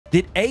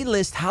Did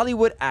A-list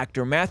Hollywood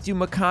actor Matthew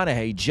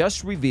McConaughey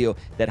just reveal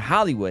that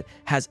Hollywood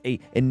has an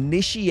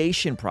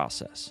initiation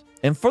process?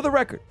 And for the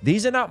record,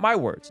 these are not my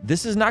words.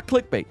 This is not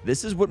clickbait.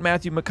 This is what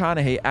Matthew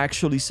McConaughey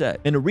actually said.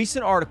 In a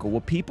recent article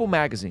with People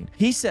magazine,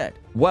 he said,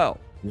 well,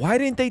 why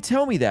didn't they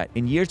tell me that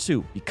in year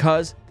 2?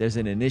 Because there's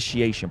an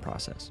initiation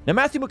process. Now,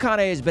 Matthew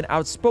McConaughey has been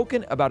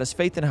outspoken about his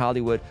faith in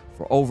Hollywood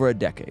for over a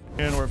decade.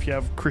 Or if you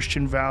have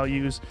Christian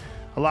values,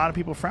 a lot of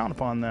people frown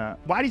upon that.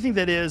 Why do you think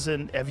that is,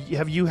 and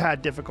have you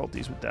had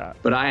difficulties with that?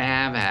 But I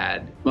have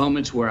had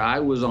moments where I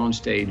was on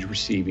stage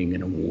receiving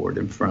an award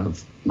in front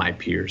of my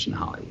peers in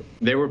Hollywood.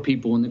 There were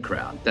people in the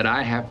crowd that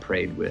I have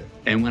prayed with.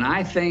 And when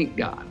I thank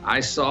God, I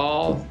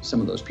saw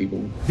some of those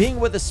people. Being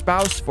with a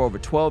spouse for over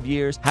 12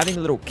 years, having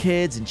little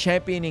kids, and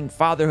championing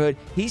fatherhood,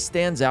 he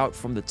stands out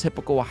from the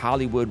typical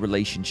Hollywood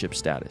relationship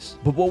status.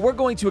 But what we're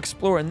going to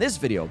explore in this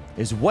video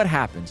is what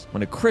happens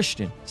when a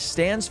Christian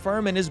stands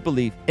firm in his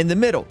belief in the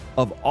middle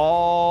of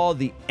all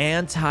the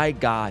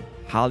anti-God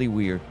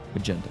Hollywood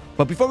agenda.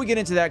 But before we get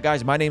into that,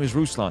 guys, my name is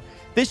Ruslan.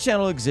 This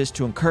channel exists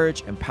to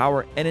encourage,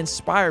 empower, and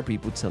inspire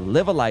people to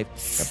live a life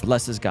that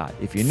blesses God.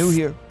 If you're new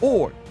here,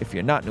 or if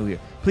you're not new here,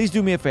 please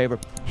do me a favor,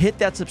 hit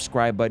that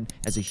subscribe button,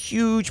 as a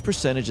huge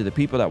percentage of the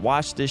people that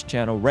watch this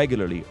channel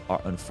regularly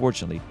are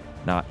unfortunately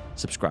not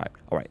subscribed.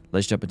 All right,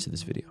 let's jump into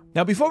this video.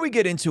 Now, before we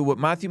get into what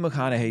Matthew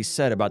McConaughey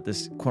said about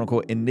this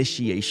quote-unquote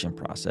initiation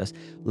process,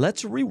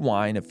 let's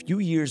rewind a few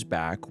years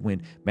back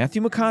when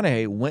Matthew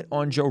McConaughey went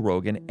on Joe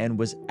Rogan and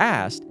was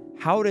asked,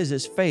 how does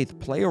his faith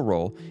play a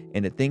role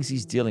in the things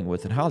he's dealing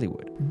with in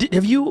Hollywood?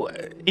 Have you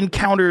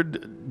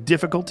encountered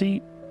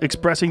difficulty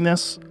expressing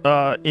this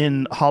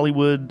in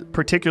Hollywood,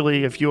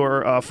 particularly if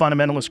you're a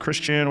fundamentalist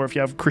Christian or if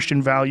you have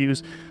Christian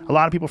values? A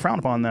lot of people frown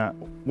upon that.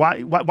 Why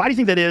do you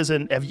think that is,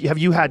 and have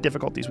you had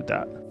difficulties with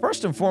that?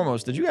 First and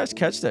foremost, did you guys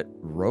catch that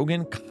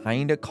Rogan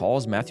kind of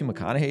calls Matthew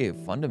McConaughey a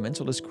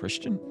fundamentalist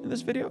Christian in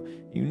this video?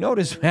 You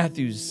notice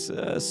Matthew's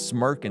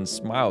smirk and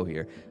smile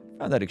here.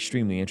 I found that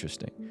extremely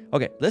interesting.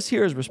 Okay, let's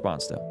hear his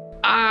response though.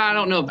 I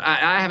don't know.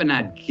 I haven't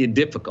had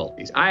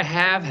difficulties. I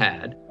have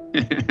had,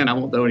 and I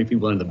won't throw any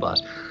people under the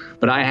bus,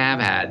 but I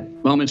have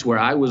had moments where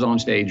I was on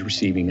stage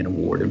receiving an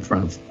award in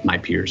front of my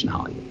peers in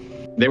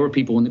Hollywood. There were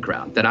people in the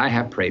crowd that I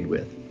have prayed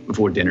with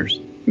before dinners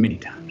many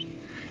times.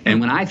 And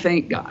when I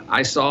thank God,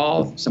 I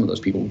saw some of those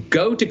people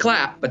go to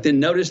clap, but then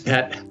notice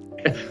that,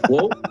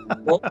 whoa,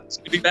 it's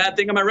going to be a bad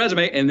thing on my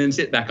resume, and then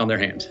sit back on their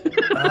hands.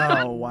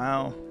 Oh,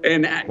 wow.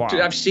 And Wow.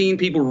 I've seen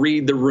people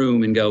read the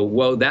room and go,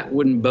 whoa, that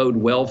wouldn't bode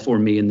well for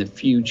me in the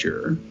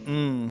future.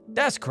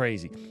 That's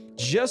crazy.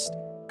 Just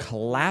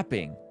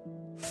clapping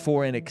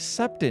for an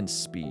acceptance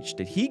speech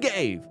that he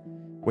gave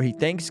where he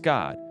thanks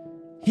God.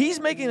 He's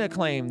making a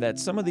claim that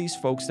some of these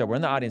folks that were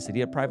in the audience that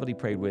he had privately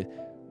prayed with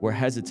were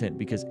hesitant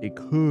because it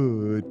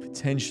could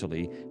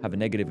potentially have a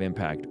negative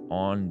impact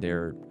on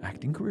their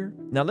acting career.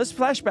 Now let's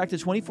flash back to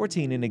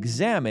 2014 and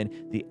examine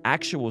the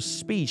actual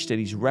speech that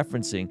he's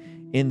referencing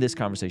in this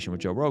conversation with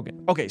Joe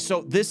Rogan. Okay,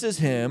 so this is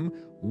him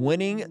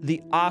winning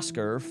the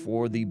Oscar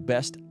for the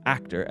Best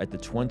Actor at the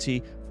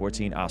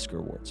 2014 Oscar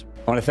Awards.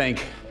 I want to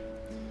thank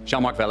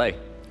Jean-Marc Vallée,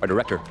 our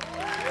director,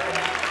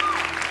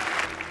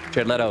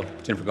 Jared Leto,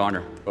 Jennifer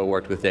Garner, who I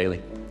worked with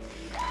daily.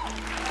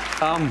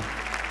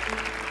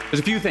 There's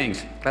a few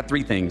things, about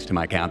 3 things to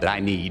my account that I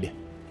need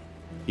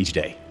each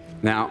day.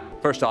 Now,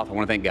 first off, I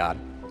want to thank God,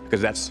 because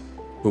that's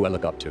who I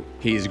look up to.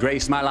 He's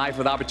graced my life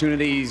with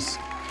opportunities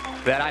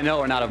that I know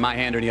are not of my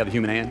hand or any other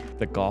human hand.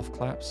 The golf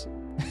claps.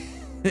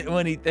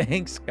 When he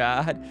thanks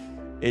God,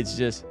 it's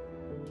just,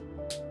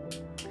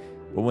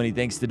 but when he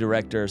thanks the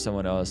director or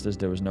someone else,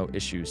 there was no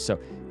issues. So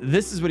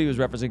this is what he was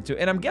referencing to.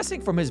 And I'm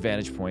guessing from his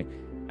vantage point,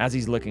 as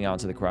he's looking out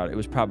into the crowd, it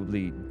was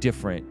probably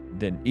different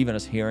than even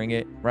us hearing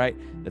it, right?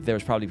 That there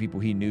was probably people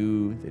he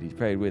knew that he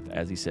prayed with,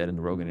 as he said in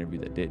the Rogan interview,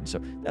 that didn't. So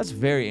that's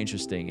very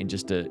interesting in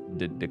just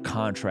the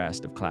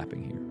contrast of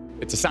clapping here.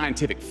 It's a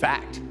scientific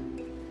fact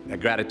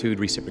that gratitude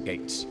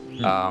reciprocates.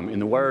 In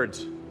the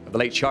words of the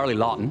late Charlie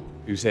Lawton,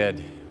 who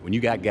said, when you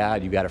got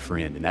God, you got a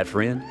friend, and that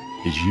friend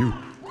is you.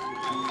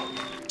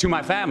 To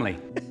my family.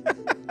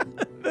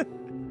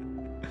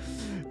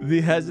 The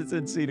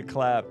hesitancy to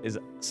clap is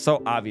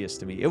so obvious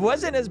to me. It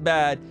wasn't as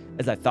bad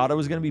as I thought it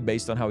was going to be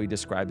based on how he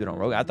described it on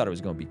Rogan. I thought it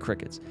was going to be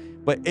crickets,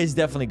 but it's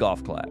definitely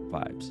golf clap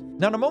vibes.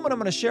 Now, in a moment, I'm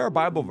going to share a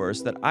Bible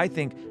verse that I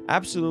think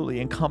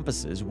absolutely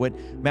encompasses what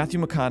Matthew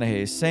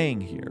McConaughey is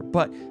saying here.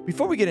 But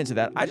before we get into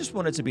that, I just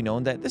want it to be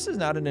known that this is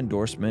not an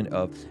endorsement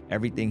of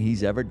everything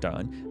he's ever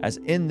done. As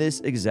in this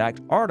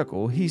exact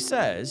article, he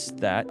says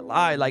that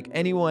I, like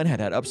anyone,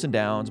 had ups and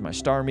downs. My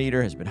star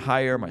meter has been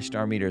higher. My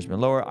star meter has been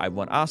lower. I've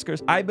won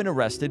Oscars. I've been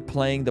arrested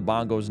playing the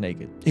bongos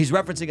naked. He's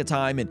referencing a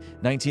time in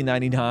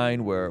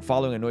 1999 where,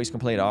 following a noise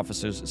complaint,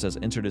 officers, it says,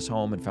 entered his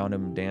home and found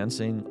him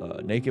dancing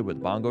naked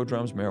with bongo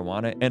drums,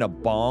 marijuana, and a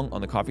bong on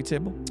the coffee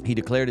table. He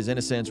declared his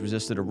innocence,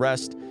 resisted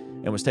arrest,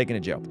 and was taken to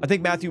jail. I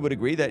think Matthew would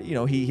agree that,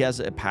 he has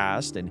a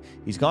past and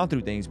he's gone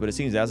through things, but it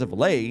seems as of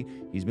late,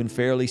 he's been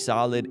fairly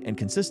solid and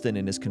consistent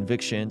in his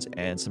convictions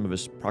and some of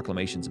his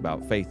proclamations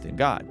about faith in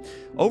God.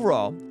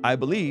 Overall, I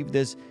believe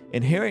there's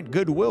inherent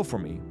goodwill for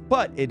me,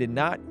 but it did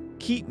not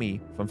keep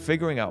me from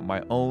figuring out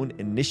my own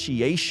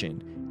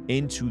initiation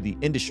into the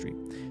industry.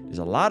 There's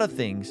a lot of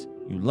things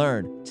you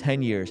learn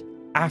 10 years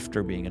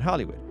after being in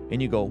Hollywood.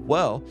 And you go,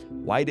 well,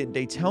 why didn't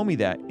they tell me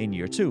that in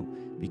year 2?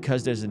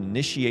 Because there's an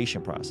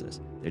initiation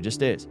process. There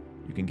just is.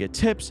 You can get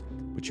tips,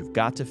 but you've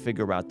got to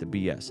figure out the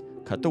BS.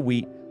 Cut the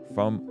wheat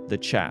from the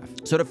chaff.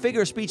 So the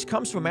figure of speech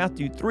comes from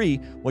Matthew 3,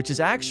 which is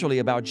actually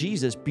about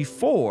Jesus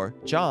before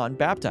John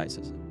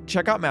baptizes.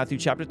 Check out Matthew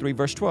chapter 3,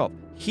 verse 12.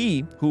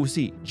 He, who's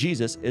he?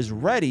 Jesus is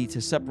ready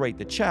to separate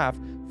the chaff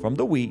from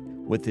the wheat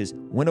with his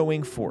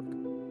winnowing fork.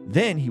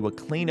 Then he will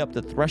clean up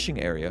the threshing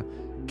area,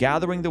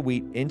 gathering the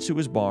wheat into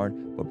his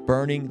barn, but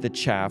burning the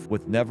chaff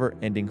with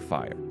never-ending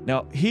fire.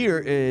 Now, here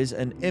is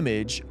an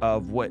image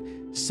of what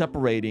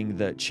separating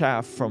the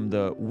chaff from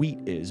the wheat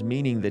is,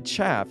 meaning the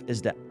chaff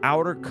is the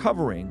outer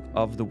covering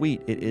of the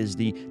wheat. It is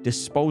the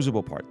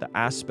disposable part, the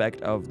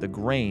aspect of the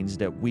grains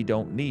that we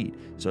don't need.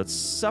 So it's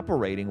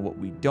separating what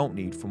we don't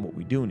need from what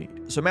we do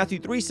need. So Matthew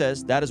 3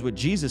 says that is what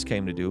Jesus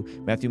came to do.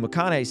 Matthew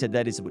McConaughey said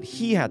that is what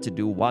he had to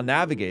do while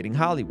navigating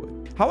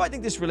Hollywood. How I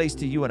think this relates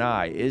to you and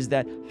I is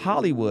that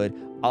Hollywood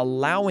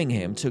allowing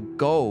him to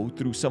go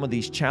through some of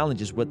these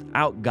challenges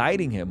without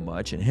guiding him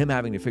much and him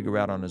having to figure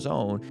out on his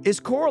own is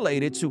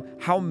correlated to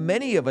how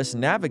many of us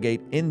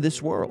navigate in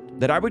this world.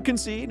 That I would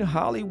concede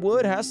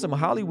Hollywood has some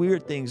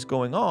Hollyweird things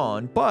going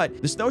on, but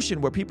this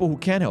notion where people who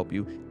can help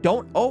you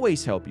don't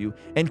always help you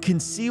and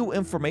conceal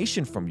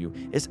information from you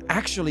is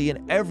actually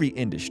in every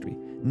industry,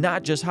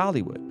 not just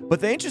Hollywood. But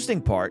the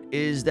interesting part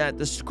is that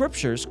the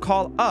scriptures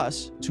call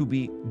us to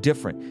be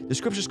different. The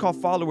scriptures call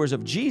followers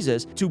of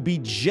Jesus to be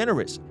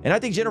generous. And I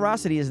think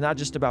generosity is not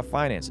just about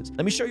finances.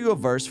 Let me show you a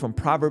verse from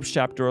Proverbs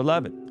chapter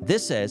 11.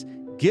 This says,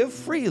 "Give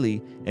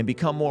freely and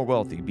become more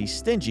wealthy. Be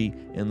stingy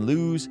and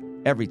lose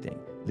everything.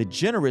 The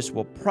generous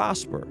will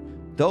prosper.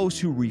 Those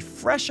who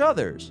refresh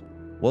others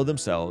will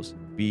themselves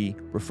be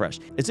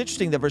refreshed." It's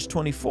interesting that verse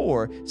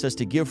 24 says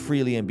to give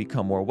freely and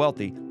become more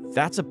wealthy.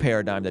 That's a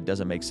paradigm that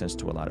doesn't make sense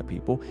to a lot of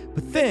people.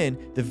 But then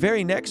the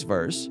very next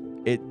verse,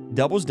 it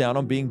doubles down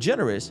on being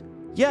generous,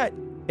 yet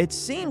it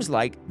seems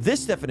like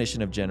this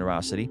definition of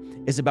generosity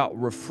is about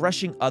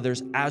refreshing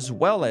others as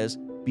well as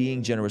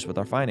being generous with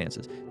our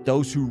finances.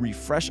 Those who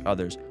refresh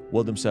others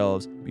will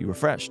themselves be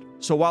refreshed.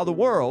 So while the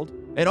world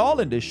in all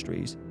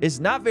industries is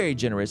not very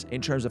generous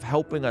in terms of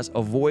helping us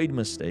avoid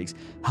mistakes,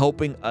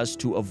 helping us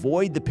to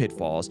avoid the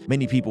pitfalls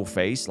many people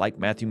face, like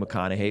Matthew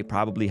McConaughey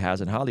probably has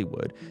in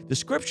Hollywood, the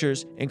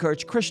scriptures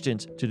encourage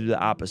Christians to do the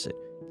opposite,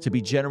 to be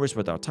generous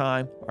with our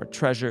time, our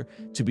treasure,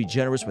 to be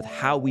generous with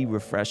how we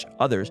refresh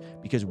others,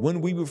 because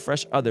when we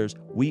refresh others,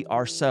 we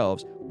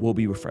ourselves will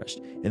be refreshed.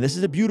 And this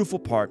is a beautiful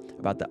part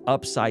about the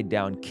upside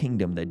down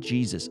kingdom that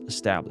Jesus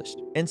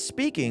established. And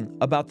speaking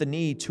about the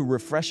need to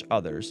refresh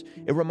others,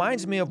 it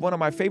reminds me of one of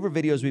my favorite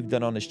videos we've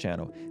done on this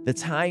channel, the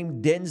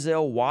time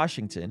Denzel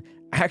Washington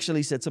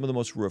actually said some of the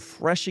most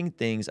refreshing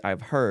things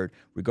I've heard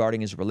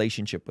regarding his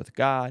relationship with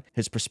God,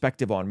 his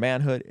perspective on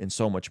manhood, and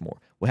so much more.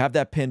 We'll have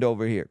that pinned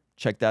over here.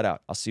 Check that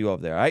out. I'll see you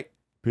over there, all right?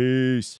 Peace.